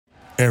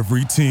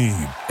Every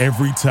team,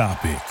 every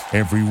topic,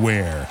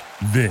 everywhere.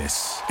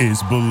 This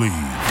is Believe.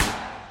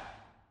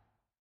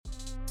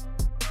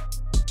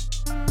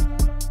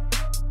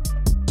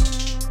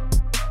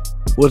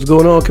 What's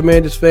going on,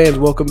 Commanders fans?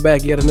 Welcome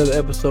back. Yet another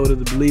episode of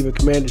the Believe in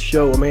Commanders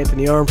show. I'm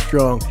Anthony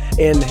Armstrong,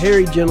 and the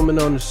hairy gentleman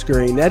on the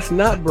screen, that's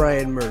not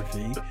Brian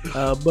Murphy,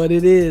 but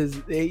it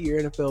is the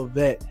 8-year NFL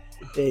vet,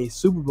 a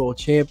Super Bowl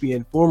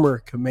champion, former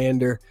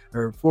Commander,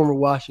 or former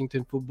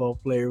Washington football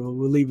player.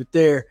 We'll leave it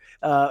there.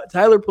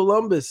 Tyler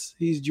Polumbus,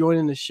 he's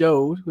joining the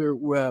show. We're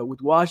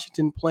with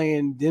Washington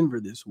playing Denver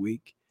this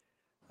week.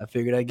 I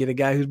figured I'd get a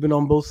guy who's been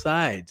on both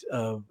sides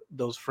of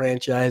those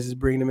franchises,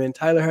 bring them in.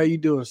 Tyler, how are you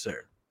doing,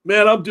 sir?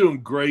 Man, I'm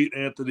doing great,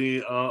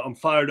 Anthony. I'm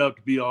fired up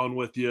to be on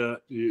with you.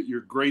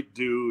 You're a great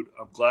dude.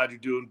 I'm glad you're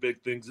doing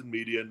big things in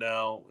media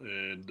now,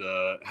 and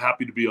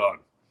happy to be on.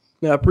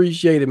 I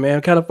appreciate it, man.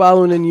 I'm kind of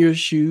following in your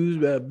shoes,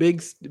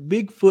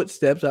 big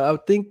footsteps. I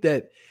would think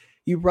that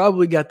you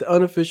probably got the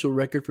unofficial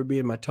record for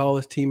being my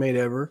tallest teammate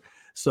ever.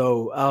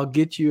 So I'll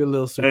get you a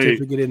little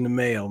certificate in the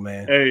mail,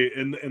 man. Hey,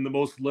 in the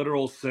most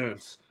literal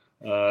sense,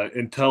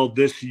 until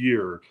this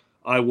year,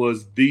 I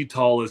was the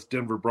tallest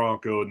Denver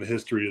Bronco in the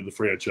history of the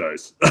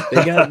franchise.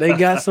 They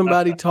got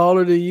somebody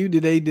taller than you.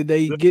 Did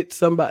they get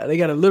somebody? They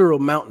got a literal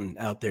mountain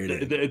out there.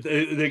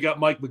 They got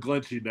Mike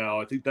McGlinchey now.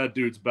 I think that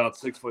dude's about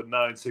 6'9",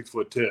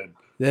 6'10".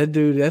 That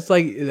dude, that's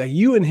like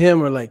you and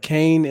him are like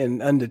Kane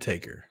and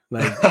Undertaker.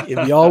 Like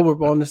if y'all were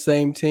on the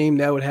same team,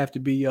 that would have to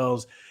be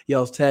y'all's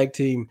tag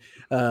team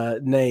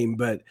name.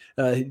 But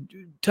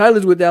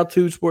Tyler's with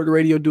Altitude Sport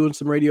Radio, doing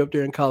some radio up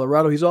there in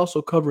Colorado. He's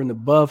also covering the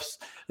Buffs,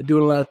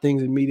 doing a lot of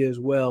things in media as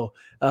well.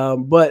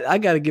 But I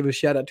got to give a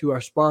shout out to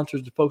our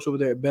sponsors, the folks over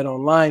there at Bet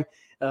Online.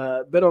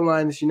 Bet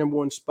Online is your number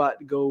one spot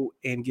to go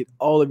and get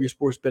all of your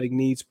sports betting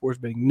needs, sports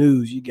betting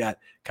news. You got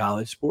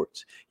college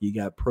sports, you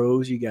got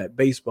pros, you got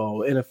baseball,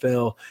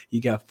 NFL,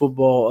 you got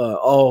football,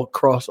 all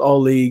across all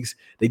leagues.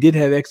 They did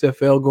have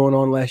XFL going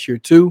on last year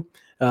too.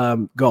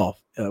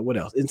 Golf. What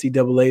else?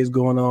 NCAA is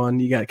going on.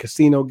 You got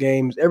casino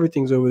games.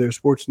 Everything's over there,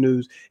 sports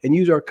news. And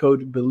use our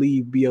code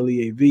BELIEVE,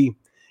 BLEAV.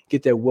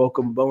 Get that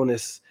welcome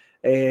bonus.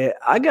 And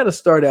I got to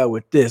start out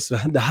with this.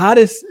 The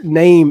hottest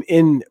name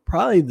in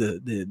probably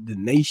the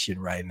nation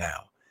right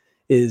now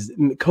is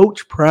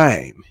Coach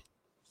Prime,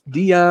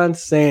 Deion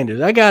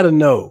Sanders. I got to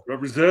know.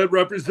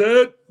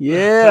 Represent.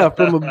 Yeah,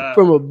 from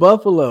a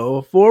Buffalo,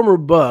 a former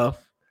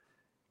Buff.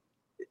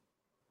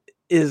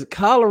 Is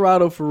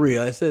Colorado for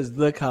real? It says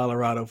the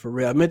Colorado for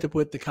real. I meant to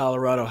put the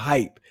Colorado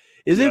hype.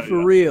 Is it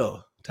for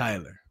real,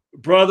 Tyler?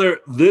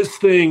 Brother, this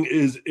thing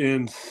is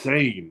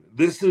insane.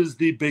 This is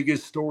the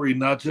biggest story,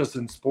 not just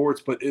in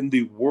sports, but in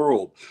the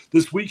world.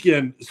 This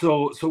weekend,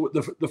 so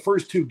the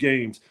first two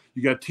games,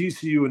 you got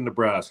TCU and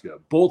Nebraska,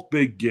 both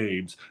big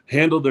games,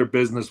 handled their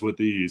business with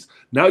ease.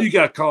 Now you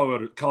got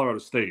Colorado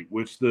State,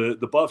 which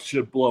the Buffs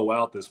should blow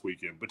out this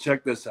weekend. But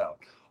check this out.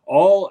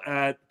 All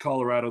at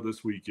Colorado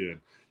this weekend.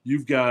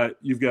 You've got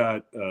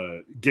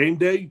game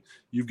day.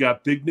 You've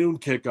got big noon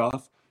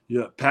kickoff.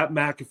 Yeah, Pat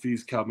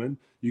McAfee's coming.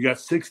 You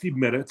got 60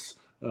 minutes,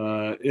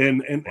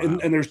 and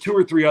there's two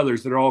or three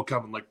others that are all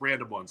coming, like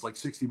random ones, like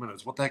 60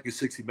 minutes. What the heck is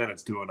 60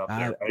 minutes doing up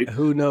there, right?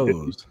 Who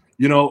knows?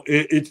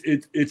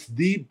 It's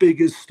the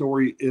biggest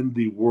story in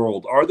the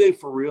world. Are they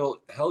for real?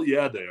 Hell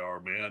yeah, they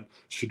are, man.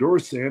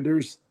 Shedeur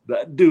Sanders,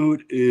 that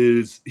dude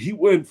he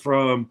went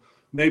from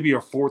maybe a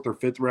 4th or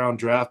 5th round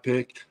draft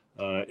pick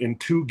in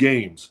 2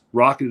 games,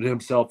 rocketed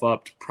himself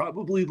up to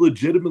probably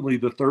legitimately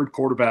the 3rd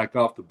quarterback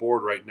off the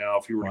board right now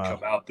if he were to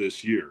come out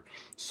this year.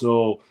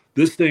 So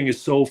this thing is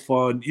so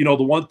fun. The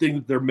one thing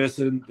that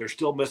they're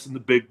still missing the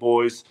big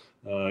boys.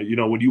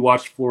 When you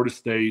watch Florida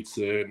State's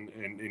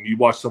and you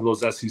watch some of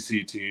those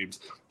SEC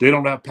teams, they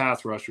don't have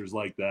pass rushers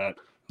like that,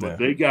 but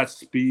they got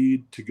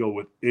speed to go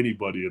with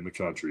anybody in the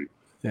country.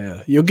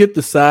 Yeah, you'll get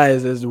the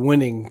size as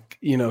winning,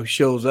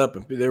 shows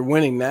up. They're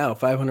winning now.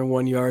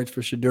 501 yards for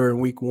Shedeur in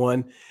week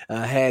 1.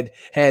 Had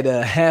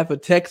half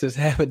of Texas,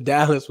 half of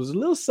Dallas was a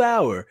little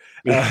sour.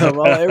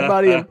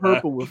 Everybody in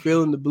purple were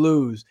feeling the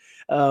blues.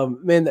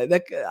 Man,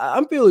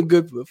 I'm feeling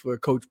good for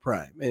Coach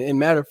Prime. And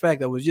matter of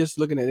fact, I was just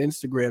looking at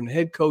Instagram. The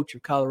head coach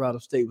of Colorado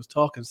State was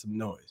talking some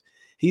noise.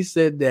 He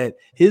said that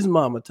his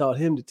mama taught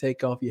him to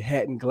take off your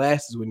hat and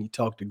glasses when you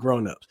talk to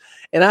grown-ups.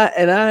 And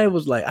I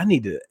was like, I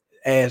need to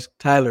ask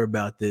Tyler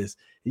about this.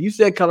 You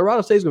said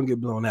Colorado State's going to get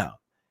blown out.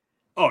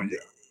 Oh,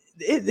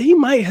 yeah. He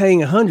might hang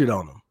 100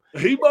 on them.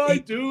 He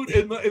might, dude.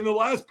 And the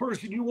last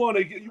person you want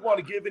to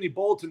give any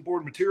bulletin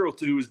board material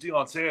to is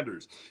Deion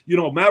Sanders.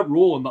 Matt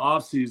Rule in the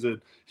offseason,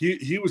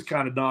 he was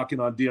kind of knocking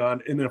on Deion.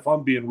 And if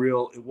I'm being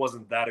real, it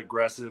wasn't that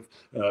aggressive.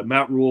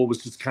 Matt Rule was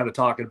just kind of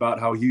talking about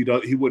how he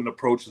wouldn't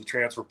approach the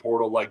transfer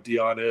portal like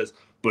Deion is.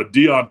 But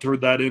Deion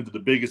turned that into the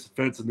biggest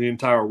offense in the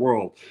entire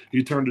world.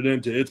 He turned it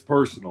into it's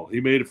personal.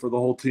 He made it for the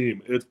whole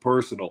team. It's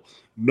personal.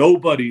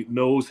 Nobody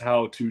knows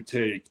how to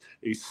take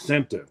a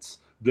sentence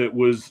that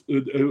was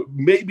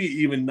maybe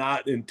even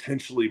not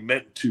intentionally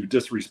meant to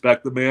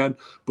disrespect the man,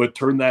 but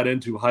turn that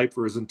into hype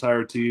for his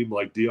entire team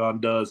like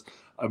Deion does.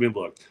 I mean,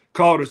 look,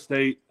 Colorado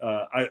State,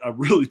 I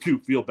really do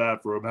feel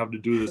bad for them having to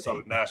do this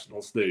on a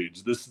national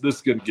stage. This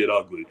is going to get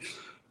ugly.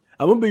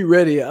 I'm gonna be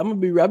ready. I've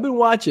been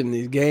watching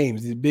these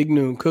games, these big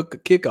noon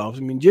kickoffs. I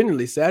mean,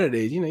 generally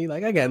Saturdays, you're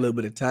like, I got a little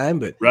bit of time,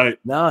 but right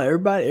now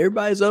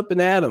everybody's up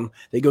and at them.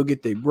 They go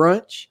get their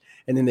brunch,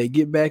 and then they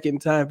get back in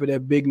time for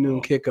that big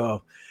noon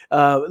kickoff.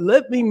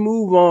 Let me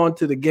move on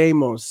to the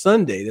game on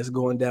Sunday that's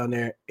going down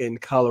there in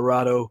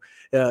Colorado.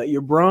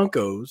 Your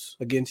Broncos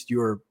against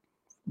your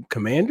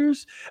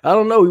Commanders. I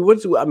don't know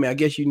I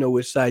guess you know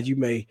which side you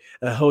may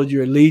hold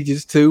your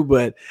allegiance to,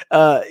 but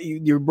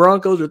your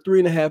Broncos are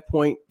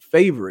 3.5-point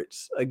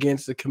favorites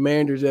against the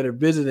Commanders that are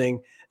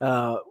visiting.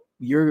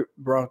 Your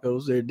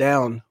Broncos, they're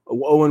down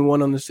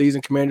 0-1 on the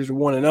season. Commanders are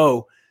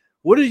 1-0.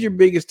 What is your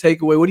biggest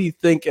takeaway? What do you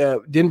think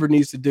Denver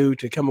needs to do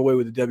to come away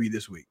with a W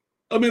this week?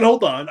 I mean,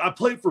 hold on. I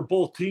played for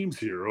both teams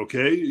here,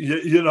 okay?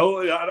 You know,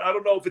 I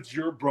don't know if it's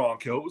your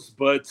Broncos,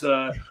 but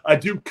I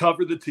do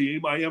cover the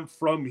team. I am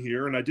from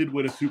here, and I did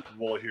win a Super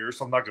Bowl here,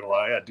 so I'm not going to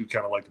lie. I do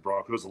kind of like the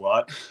Broncos a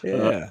lot.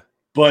 Yeah.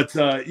 But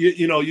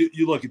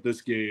you look at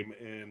this game,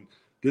 and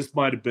this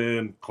might have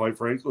been, quite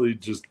frankly,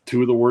 just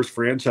two of the worst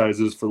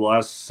franchises for the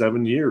last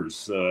 7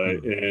 years.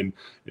 And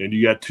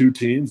you got two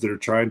teams that are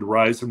trying to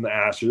rise from the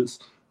ashes.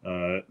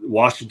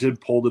 Washington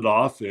pulled it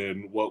off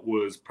in what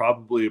was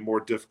probably a more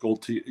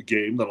difficult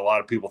game than a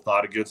lot of people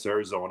thought against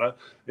Arizona,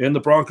 and the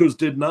Broncos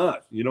did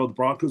not. You know, the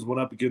Broncos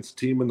went up against a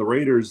team in the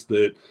Raiders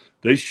that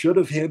they should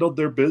have handled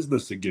their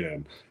business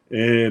again.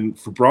 And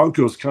for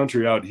Broncos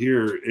country out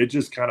here, it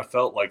just kind of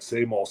felt like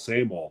same old,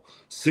 same old.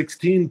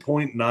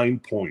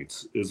 16.9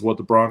 points is what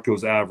the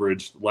Broncos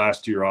averaged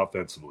last year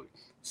offensively.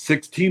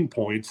 16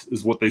 points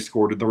is what they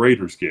scored in the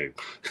Raiders game.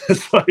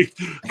 It's like,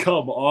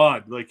 come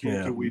on. Like,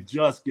 can we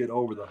just get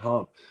over the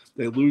hump?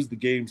 They lose the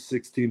game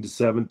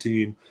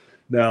 16-17.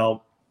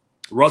 Now,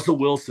 Russell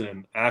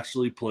Wilson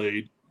actually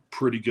played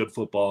pretty good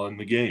football in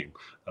the game.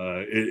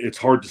 It's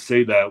hard to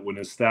say that when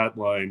his stat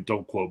line,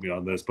 don't quote me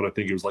on this, but I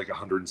think it was like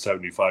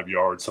 175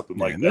 yards, something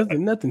like that.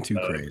 Nothing too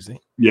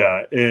crazy.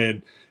 Yeah,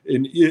 and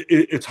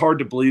it's hard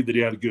to believe that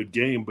he had a good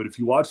game, but if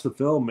you watch the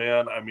film,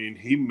 man, I mean,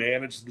 he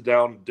managed the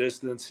down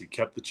distance, he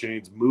kept the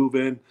chains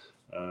moving,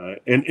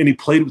 and he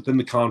played within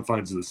the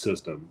confines of the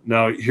system.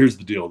 Now, here's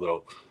the deal,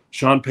 though.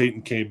 Sean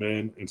Payton came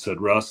in and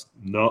said, Russ,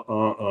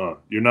 no,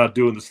 you're not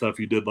doing the stuff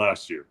you did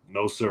last year.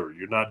 No, sir,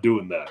 you're not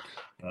doing that.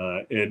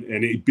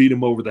 And he beat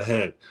him over the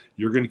head.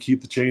 You're going to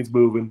keep the chains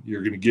moving.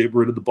 You're going to get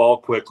rid of the ball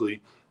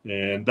quickly.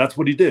 And that's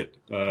what he did.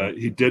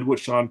 He did what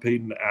Sean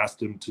Payton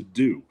asked him to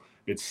do.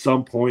 At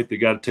some point, they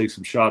got to take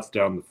some shots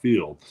down the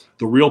field.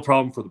 The real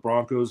problem for the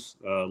Broncos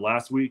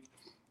last week,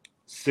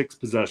 6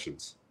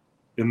 possessions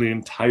in the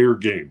entire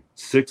game,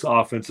 6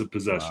 offensive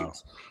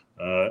possessions.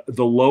 Wow.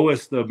 The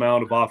lowest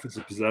amount of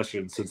offensive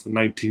possession since the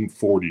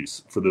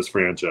 1940s for this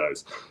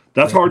franchise.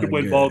 That's hard to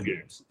win ball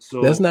games.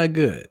 So that's not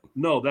good.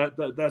 No,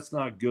 that's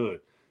not good.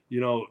 You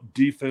know,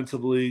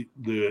 defensively,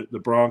 the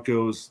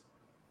Broncos,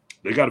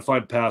 they got to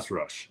find pass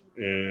rush,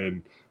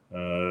 and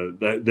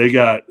they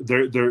got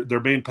their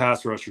main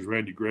pass rusher is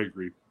Randy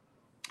Gregory.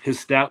 His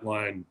stat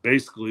line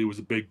basically was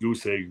a big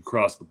goose egg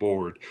across the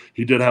board.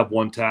 He did have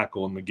 1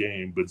 tackle in the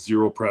game, but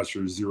 0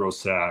 pressures, 0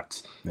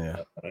 sacks. Yeah.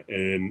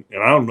 And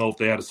I don't know if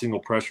they had a single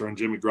pressure on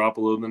Jimmy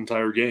Garoppolo in the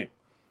entire game.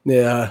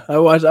 Yeah, I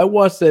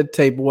watched that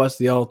tape, watched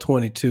the all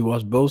 22,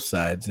 watched both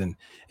sides, and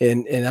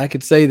I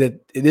could say that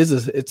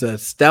it's a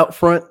stout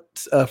front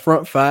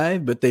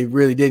 5, but they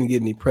really didn't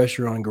get any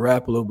pressure on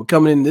Garoppolo. But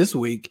coming in this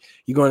week,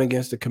 you're going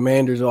against the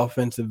Commanders'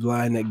 offensive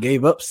line that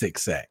gave up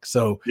 6 sacks.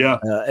 So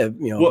if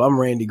I'm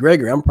Randy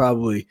Gregory, I'm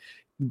probably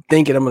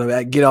thinking I'm going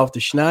to get off the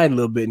schneid a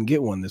little bit and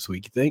get one this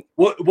week. You think?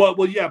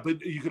 Well, yeah,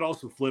 but you could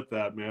also flip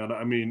that, man.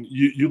 I mean,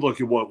 you look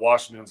at what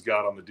Washington's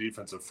got on the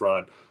defensive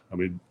front. I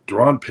mean,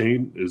 Deron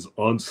Payne is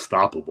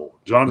unstoppable.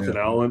 Jonathan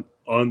Allen,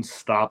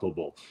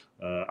 unstoppable.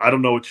 I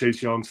don't know what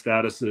Chase Young's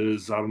status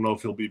is. I don't know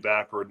if he'll be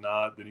back or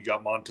not. Then you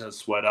got Montez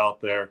Sweat out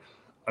there.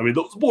 I mean,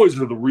 those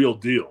boys are the real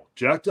deal.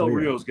 Jack Del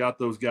Rio's got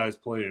those guys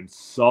playing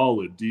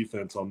solid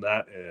defense on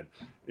that end.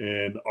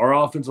 And our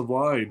offensive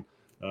line,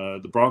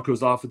 the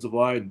Broncos offensive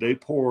line, they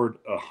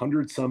poured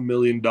 $100-some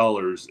million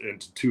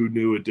into 2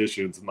 new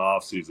additions in the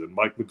offseason.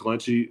 Mike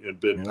McGlinchey and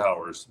Ben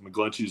Powers.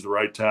 McGlinchey's the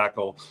right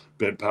tackle.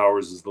 Ben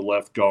Powers is the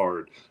left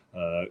guard.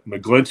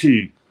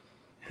 McGlinchey,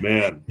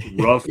 man,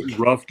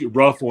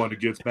 rough one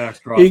against Max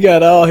Crosby. He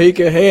got all he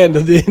could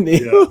handle, didn't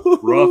he? Yeah,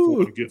 rough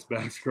one against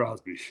Max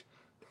Crosby.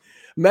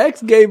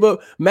 Max gave up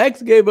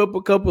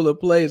a couple of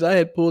plays. I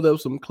had pulled up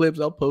some clips.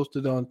 I'll post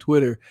it on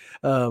Twitter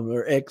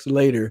or X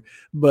later.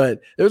 But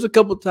there's a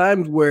couple of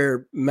times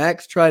where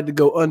Max tried to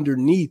go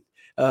underneath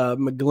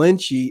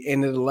McGlinchey,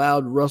 and it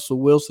allowed Russell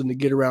Wilson to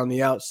get around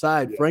the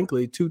outside. Yeah.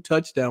 Frankly, 2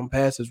 touchdown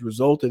passes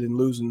resulted in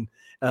losing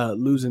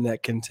that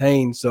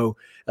contain. So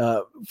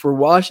for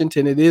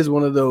Washington, it is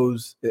one of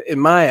those, in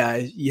my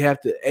eyes, you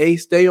have to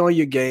stay on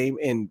your game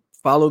and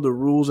follow the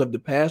rules of the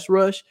pass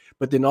rush,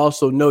 but then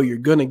also know you're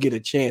going to get a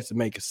chance to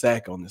make a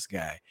sack on this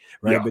guy,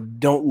 right? Yeah. But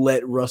don't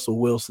let Russell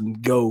Wilson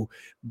go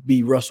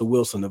be Russell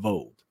Wilson of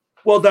old.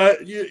 Well, that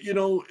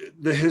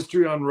the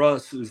history on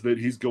Russ is that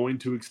he's going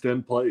to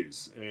extend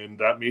plays, and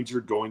that means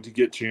you're going to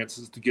get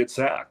chances to get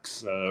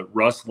sacks.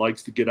 Russ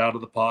likes to get out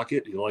of the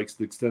pocket. He likes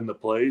to extend the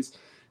plays.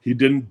 He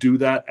didn't do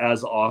that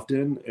as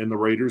often in the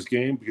Raiders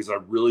game because I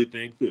really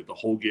think that the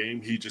whole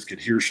game he just could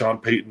hear Sean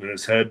Payton in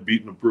his head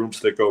beating a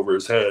broomstick over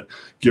his head.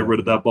 Get rid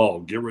of that ball.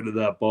 Get rid of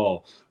that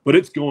ball. But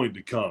it's going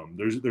to come.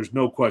 There's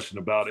no question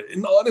about it.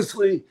 And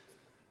honestly,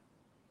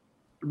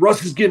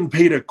 Russ is getting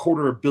paid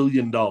 $250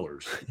 million,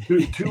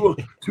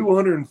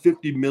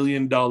 $250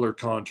 million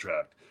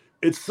contract.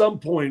 At some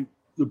point,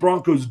 the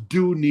Broncos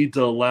do need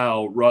to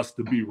allow Russ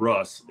to be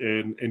Russ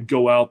and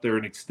go out there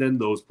and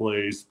extend those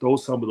plays, throw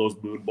some of those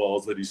moon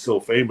balls that he's so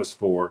famous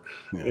for,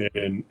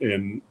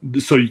 and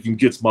so you can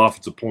get some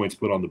offensive points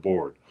put on the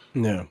board.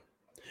 Yeah.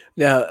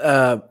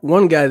 Now,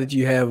 one guy that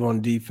you have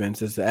on defense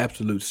that's the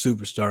absolute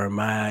superstar in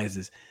my eyes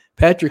is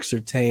Patrick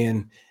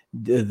Surtain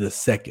the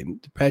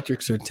second. Patrick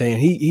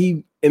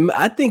Surtain,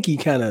 I think he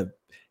kind of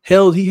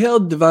held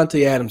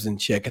Devontae Adams in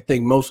check. I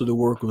think most of the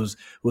work was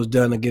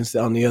done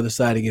on the other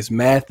side against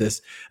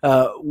Mathis.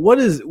 What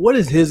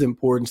is his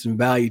importance and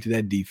value to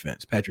that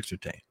defense, Patrick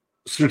Surtain?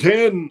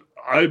 Surtain,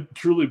 I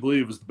truly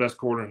believe, is the best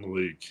corner in the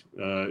league.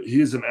 He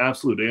is an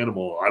absolute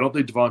animal. I don't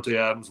think Devontae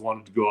Adams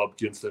wanted to go up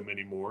against him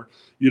anymore.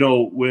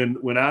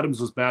 When Adams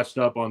was matched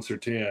up on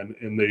Surtain,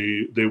 and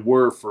they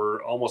were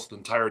for almost the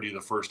entirety of the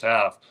first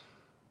half,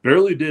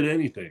 barely did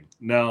anything.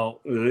 Now,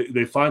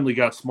 they finally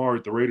got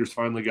smart. The Raiders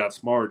finally got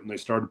smart, and they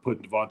started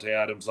putting Devontae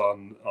Adams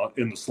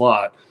in the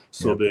slot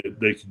so that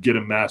they could get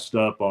him matched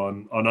up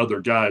on other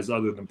guys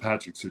other than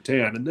Patrick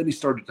Surtain. And then he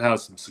started to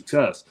have some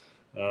success.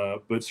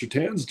 But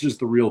Surtain's just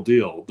the real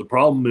deal. The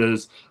problem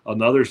is, on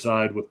the other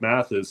side with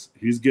Mathis,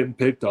 he's getting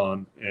picked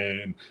on.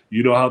 And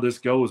you know how this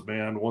goes,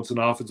 man. Once an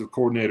offensive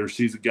coordinator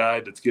sees a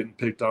guy that's getting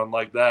picked on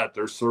like that,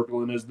 they're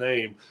circling his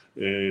name,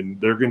 and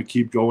they're going to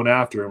keep going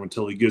after him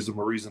until he gives them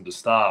a reason to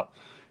stop.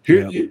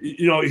 Here's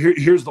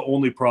the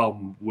only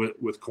problem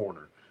with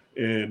corner.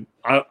 And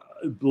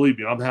believe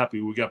me, I'm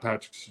happy we got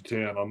Patrick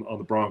Surtain on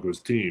the Broncos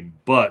team.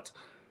 But,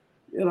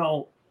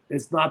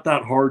 it's not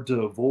that hard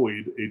to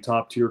avoid a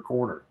top-tier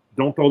corner.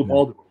 Don't throw the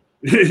ball to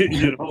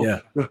him.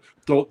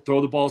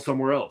 Throw the ball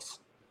somewhere else.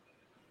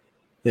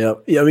 Yeah.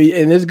 I mean,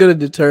 and it's going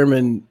to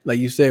determine, like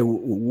you say,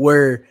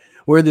 where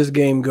this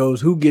game goes,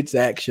 who gets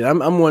action.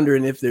 I'm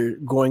wondering if they're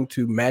going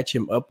to match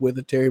him up with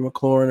a Terry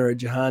McLaurin or a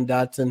Jahan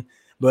Dotson.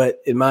 But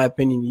in my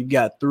opinion, you've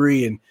got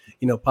 3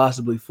 and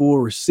possibly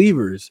 4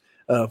 receivers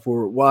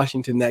for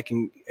Washington that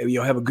can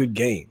have a good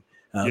game.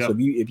 So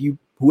if you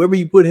whoever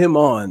you put him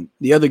on,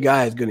 the other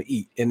guy is going to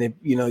eat. And if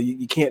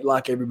you can't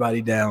lock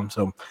everybody down.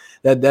 So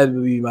that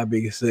would be my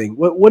biggest thing.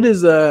 What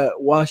is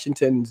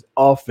Washington's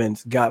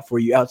offense got for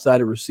you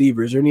outside of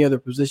receiver? Is there any other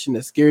position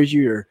that scares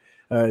you,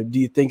 or do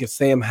you think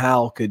Sam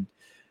Howell could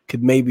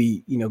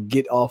maybe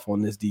get off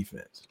on this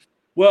defense?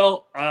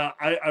 Well,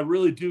 I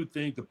really do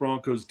think the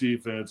Broncos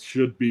defense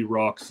should be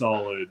rock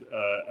solid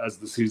as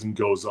the season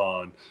goes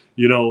on.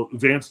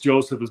 Vance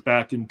Joseph is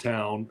back in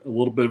town, a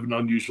little bit of an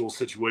unusual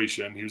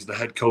situation. He was the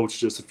head coach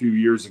just a few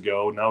years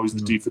ago. Now he's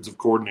the defensive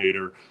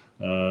coordinator.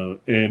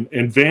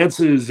 And Vance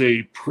is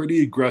a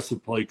pretty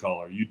aggressive play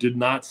caller. You did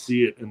not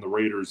see it in the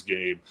Raiders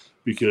game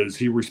because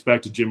he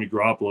respected Jimmy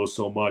Garoppolo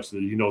so much that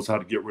he knows how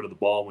to get rid of the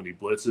ball when he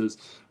blitzes.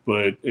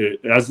 But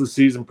as the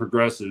season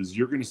progresses,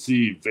 you're going to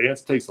see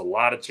Vance takes a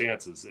lot of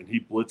chances and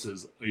he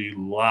blitzes a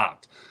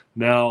lot.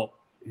 Now,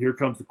 here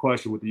comes the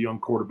question with the young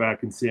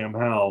quarterback in Sam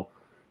Howell.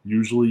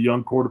 Usually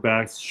young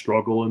quarterbacks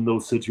struggle in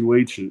those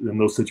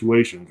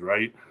situations,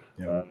 right?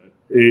 Yeah.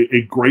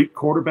 A great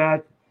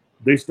quarterback,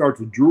 they start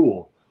to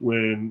drool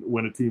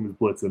when a team is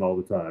blitzing all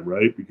the time,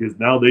 right? Because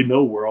now they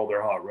know where all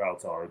their hot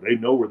routes are. They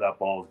know where that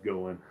ball is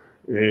going,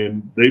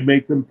 and they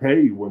make them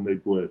pay when they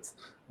blitz.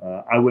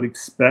 I would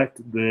expect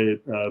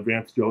that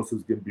Vance Joseph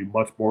is going to be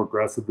much more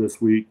aggressive this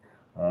week.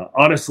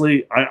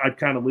 Honestly, I'd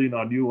kind of lean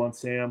on you on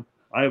Sam.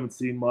 I haven't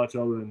seen much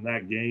other than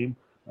that game.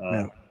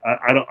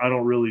 I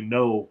don't really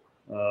know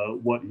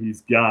what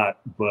he's got,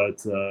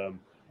 but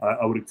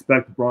I would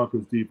expect the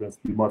Broncos defense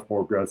to be much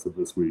more aggressive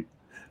this week.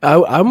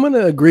 I'm going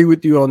to agree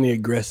with you on the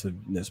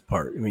aggressiveness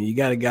part. I mean, you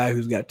got a guy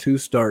who's got 2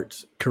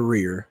 starts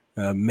career,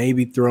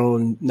 maybe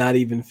thrown not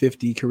even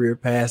 50 career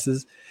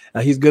passes.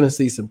 He's going to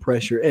see some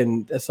pressure.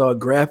 And I saw a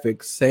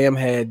graphic. Sam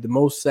had the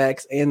most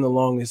sacks and the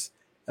longest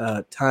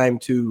time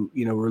to,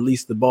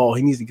 release the ball.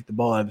 He needs to get the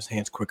ball out of his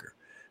hands quicker.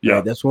 Yeah,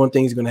 right? That's one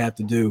thing he's going to have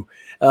to do.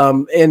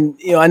 And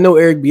I know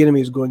Eric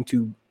Bieniemy is going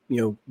to,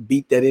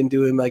 beat that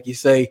into him, like you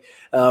say.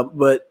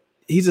 But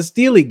he's a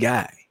steely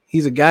guy.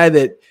 He's a guy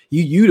that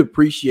you'd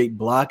appreciate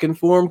blocking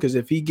for him, because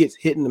if he gets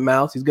hit in the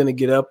mouth, he's going to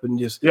get up and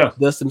just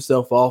dust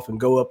himself off and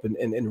go up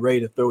and ready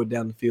to throw it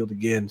down the field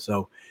again.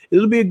 So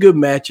it'll be a good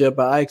matchup.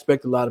 I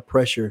expect a lot of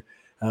pressure,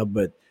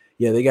 but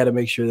they got to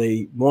make sure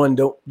they, 1,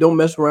 don't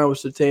mess around with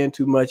Surtain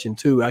too much, and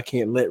 2, I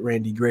can't let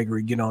Randy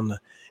Gregory get on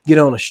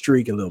a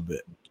streak a little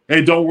bit.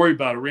 Hey, don't worry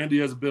about it. Randy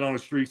hasn't been on a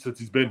streak since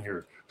he's been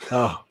here.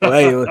 Oh,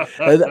 well,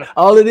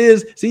 all it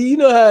is. See, you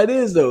know how it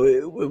is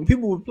though. When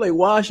people would play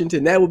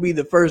Washington, that would be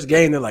the first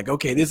game. They're like,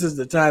 okay, this is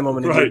the time I'm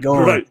going to get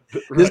going. Right.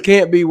 This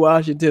can't be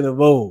Washington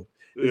of old.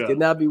 This Yeah.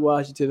 cannot be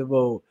Washington of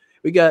old.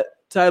 We got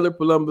Tyler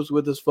Polumbus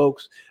with us,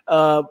 folks.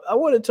 I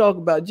want to talk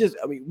about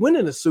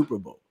winning a Super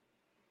Bowl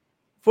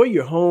for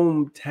your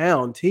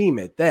hometown team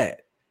at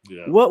that.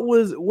 Yeah. What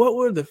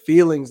were the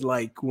feelings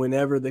like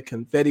whenever the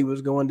confetti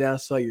was going down?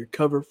 Saw your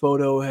cover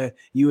photo, had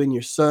you and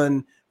your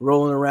son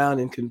rolling around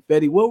in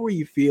confetti. What were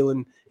you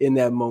feeling in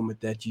that moment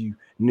that you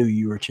knew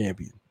you were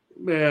champion?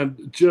 Man,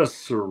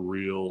 just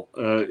surreal.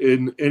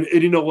 And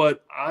you know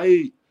what?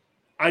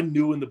 I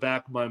knew in the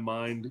back of my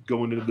mind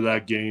going into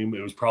that game,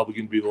 it was probably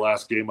going to be the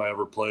last game I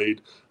ever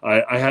played.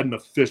 I hadn't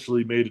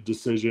officially made a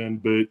decision,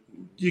 but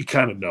you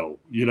kind of know,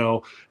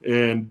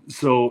 And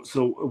so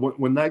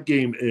when that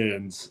game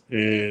ends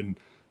and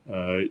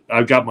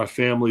I've got my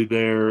family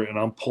there and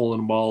I'm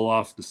pulling them all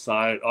off the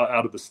side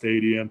out of the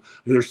stadium.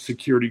 There's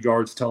security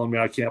guards telling me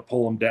I can't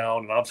pull them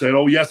down. And I'm saying,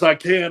 oh, yes, I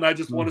can. I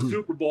just won a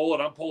Super Bowl.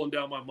 And I'm pulling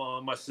down my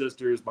mom, my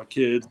sisters, my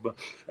kids, but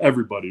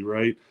everybody,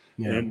 right?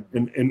 Yeah.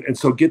 And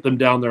so get them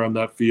down there on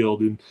that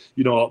field. And,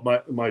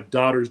 my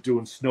daughter's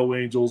doing snow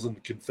angels and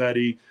the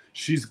confetti.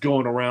 She's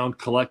going around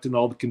collecting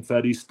all the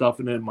confetti,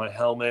 stuffing it in my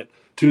helmet.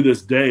 To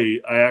this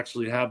day, I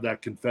actually have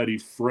that confetti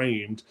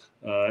framed.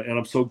 And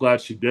I'm so glad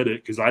she did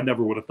it because I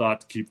never would have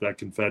thought to keep that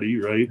confetti,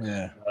 right?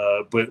 Yeah.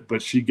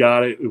 But she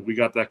got it. We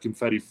got that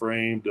confetti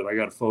framed, and I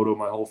got a photo of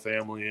my whole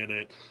family in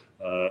it.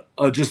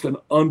 Just an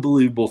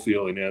unbelievable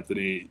feeling,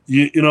 Anthony.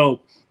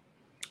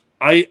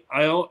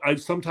 I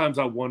sometimes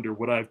I wonder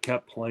would I have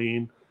kept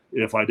playing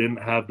if I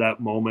didn't have that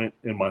moment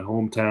in my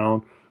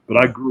hometown. But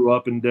I grew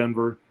up in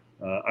Denver.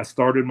 I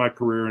started my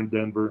career in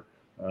Denver.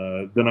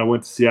 Then I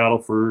went to Seattle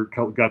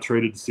got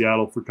traded to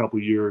Seattle for a couple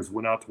of years,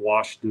 went out to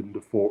Washington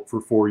for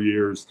 4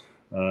 years,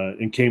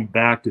 and came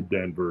back to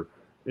Denver.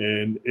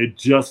 And it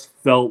just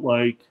felt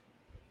like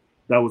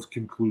that was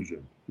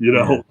conclusion.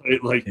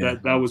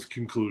 That was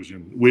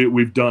conclusion.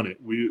 We've done it.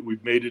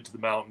 We've made it to the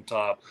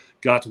mountaintop,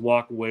 got to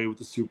walk away with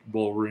the Super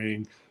Bowl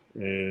ring.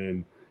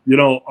 And,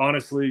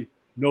 honestly,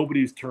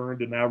 nobody's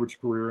turned an average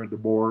career into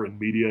more in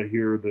media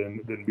here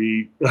than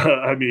me.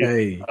 I mean,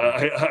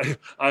 hey.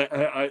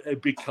 I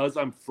because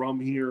I'm from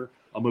here,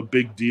 I'm a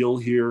big deal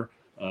here.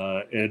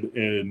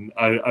 And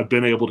I've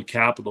been able to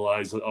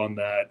capitalize on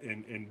that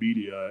in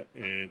media.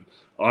 And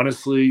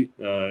honestly,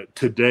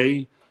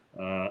 today,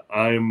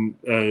 I'm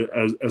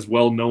as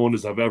well known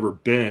as I've ever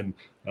been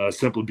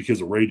simply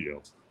because of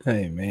radio.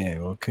 Hey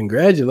man, well,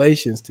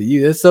 congratulations to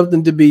you. That's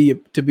something to be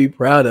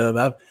proud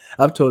of.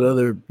 I've told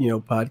other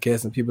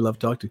podcasts and people I've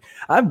talked to.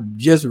 I've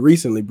just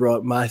recently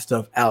brought my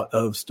stuff out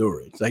of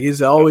storage. Like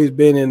it's always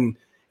been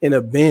in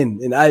a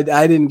bin, and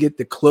I didn't get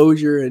the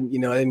closure, and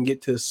I didn't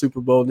get to the Super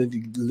Bowl,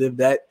 didn't live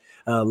that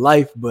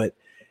life, but.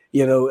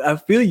 I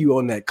feel you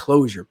on that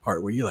closure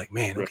part where you're like,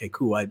 man, okay,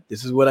 cool.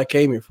 This is what I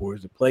came here for,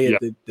 is to play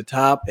at the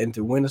top and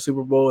to win a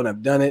Super Bowl, and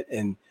I've done it.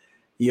 And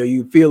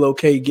you feel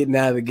okay getting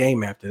out of the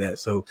game after that.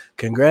 So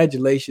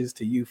congratulations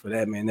to you for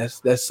that, man.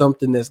 That's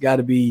something that's got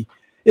to be.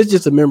 It's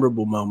just a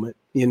memorable moment,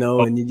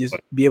 and you just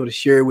be able to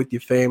share it with your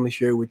family,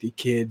 share it with your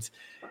kids,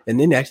 and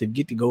then actually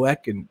get to go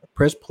back and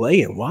press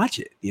play and watch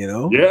it.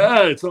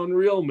 Yeah, it's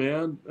unreal,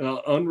 man.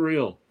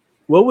 Unreal.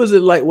 What was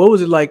it like? What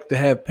was it like to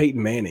have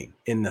Peyton Manning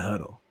in the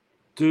huddle?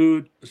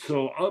 Dude,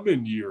 so I'm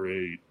in year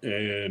 8,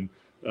 and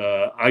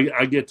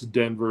I get to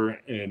Denver,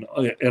 and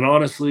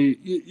honestly,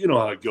 you know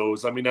how it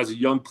goes. I mean, as a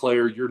young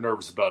player, you're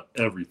nervous about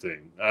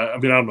everything. I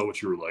don't know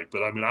what you were like,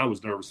 but I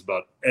was nervous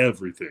about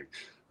everything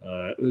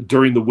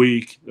during the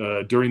week,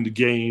 during the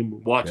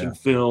game, watching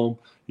film.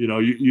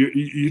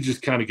 You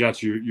just kind of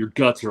got your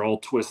guts are all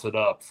twisted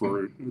up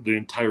for the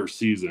entire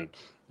season.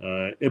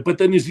 But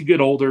then as you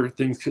get older,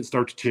 things can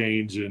start to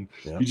change, and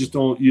you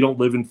don't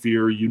live in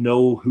fear. You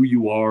know who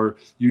you are.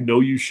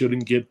 You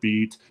shouldn't get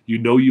beat.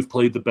 You've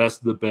played the best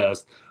of the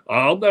best.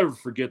 I'll never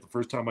forget the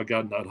first time I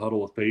got in that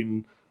huddle with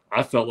Peyton.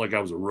 I felt like I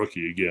was a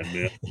rookie again,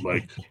 man.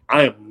 Like,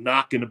 I am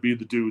not going to be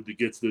the dude that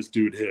gets this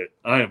dude hit.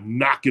 I am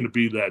not going to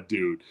be that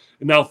dude.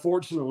 And now,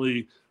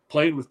 fortunately,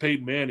 playing with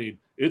Peyton Manning,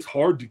 it's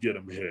hard to get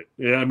him hit.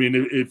 Yeah, I mean,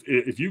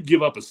 if you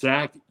give up a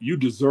sack, you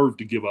deserve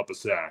to give up a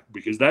sack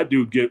because that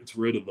dude gets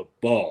rid of the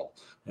ball.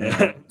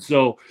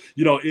 So,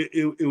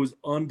 it was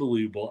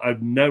unbelievable. I've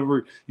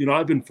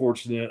been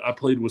fortunate. I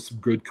played with some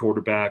good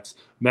quarterbacks.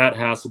 Matt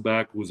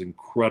Hasselbeck was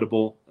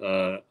incredible.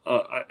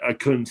 I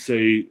couldn't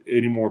say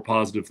any more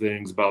positive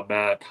things about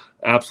Matt.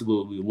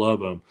 Absolutely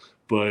love him.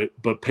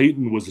 But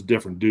Peyton was a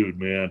different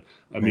dude, man.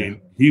 I mean,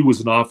 he was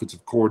an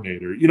offensive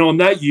coordinator. In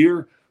that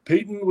year,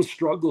 Peyton was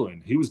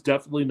struggling. He was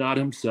definitely not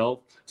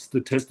himself.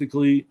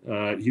 Statistically,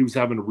 he was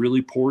having a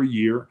really poor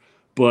year.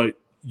 But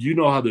you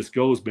know how this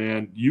goes,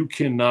 man. You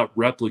cannot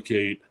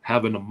replicate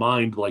having a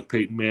mind like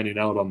Peyton Manning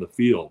out on the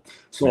field.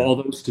 So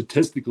although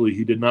statistically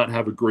he did not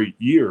have a great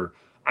year,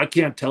 I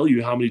can't tell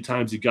you how many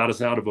times he got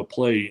us out of a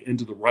play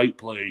into the right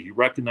play. He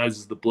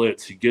recognizes the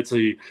blitz. He gets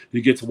a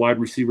wide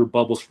receiver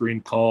bubble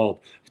screen called,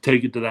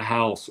 take it to the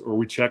house, or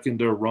we check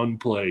into a run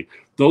play.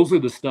 Those are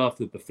the stuff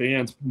that the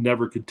fans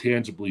never could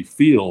tangibly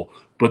feel,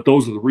 but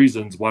those are the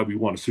reasons why we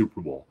won a Super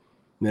Bowl.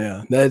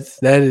 Yeah, that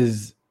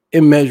is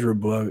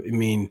immeasurable. I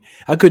mean,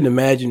 I couldn't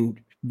imagine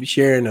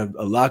sharing a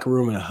locker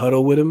room and a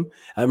huddle with him.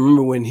 I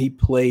remember when he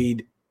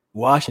played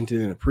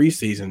Washington in the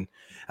preseason,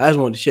 I just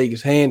wanted to shake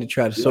his hand to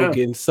try to soak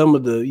in some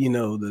of the,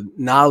 the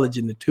knowledge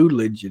and the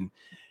tutelage, and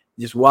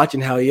just watching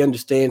how he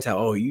understands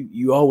how,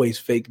 you always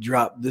fake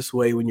drop this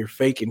way when you're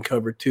faking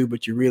cover two,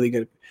 but you're really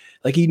going to,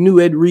 like, he knew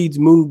Ed Reed's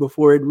move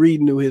before Ed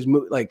Reed knew his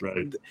move. Like,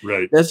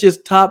 right. That's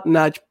just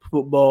top-notch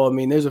football. I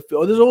mean, there's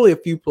only a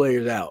few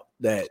players out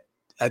that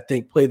I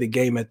think play the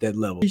game at that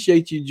level.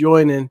 Appreciate you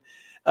joining.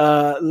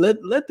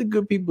 Let the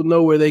good people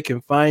know where they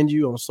can find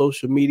you on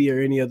social media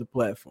or any other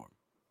platform.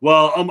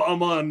 Well, I'm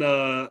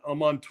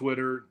on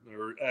Twitter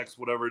or X,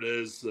 whatever it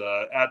is,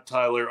 at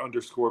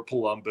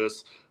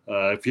Tyler_Polumbus.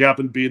 If you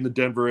happen to be in the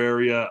Denver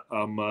area,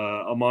 I'm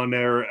on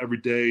there every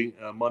day,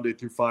 Monday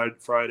through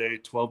Friday,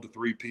 12 to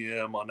 3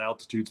 p.m. on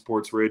Altitude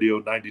Sports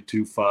Radio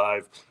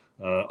 92.5.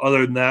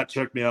 Other than that,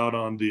 check me out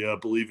on the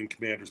Believe in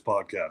Commanders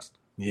podcast.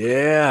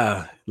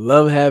 Yeah,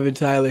 love having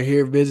Tyler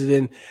here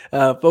visiting.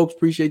 Folks,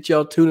 appreciate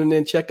y'all tuning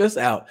in. Check us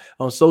out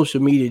on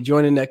social media,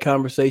 joining that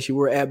conversation.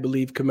 We're at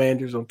Believe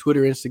Commanders on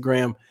Twitter,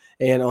 Instagram,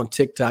 and on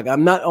TikTok.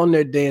 I'm not on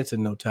there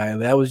dancing, no, Tyler.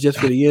 That was just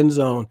for the end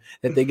zone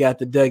that they got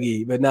the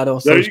Dougie, but not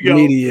on social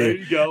media. There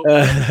you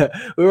go.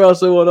 We're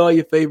also on all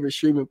your favorite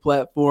streaming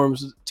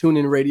platforms,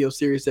 TuneIn Radio,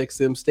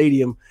 SiriusXM,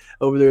 Stadium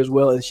over there as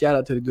well. And shout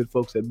out to the good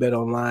folks at Bet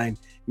Online.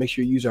 Make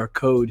sure you use our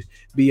code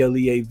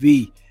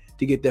BLEAV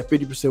to get that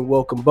 50%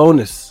 welcome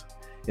bonus.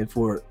 And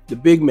for the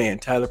big man,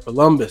 Tyler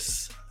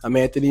Polumbus, I'm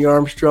Anthony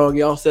Armstrong.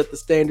 Y'all set the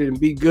standard and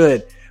be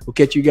good. We'll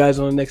catch you guys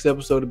on the next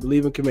episode of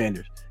Believe in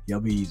Commanders. Y'all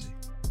be easy.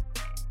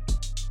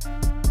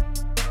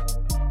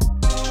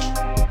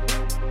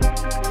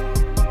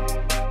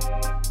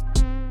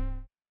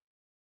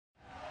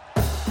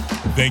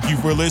 Thank you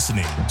for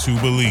listening to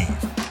Believe.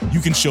 You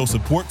can show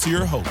support to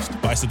your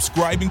host by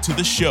subscribing to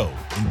the show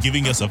and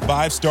giving us a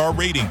 5-star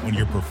rating on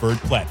your preferred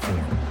platform.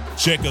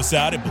 Check us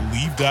out at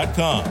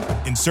Believe.com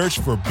and search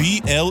for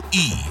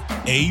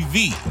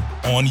BLEAV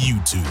on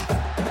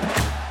YouTube.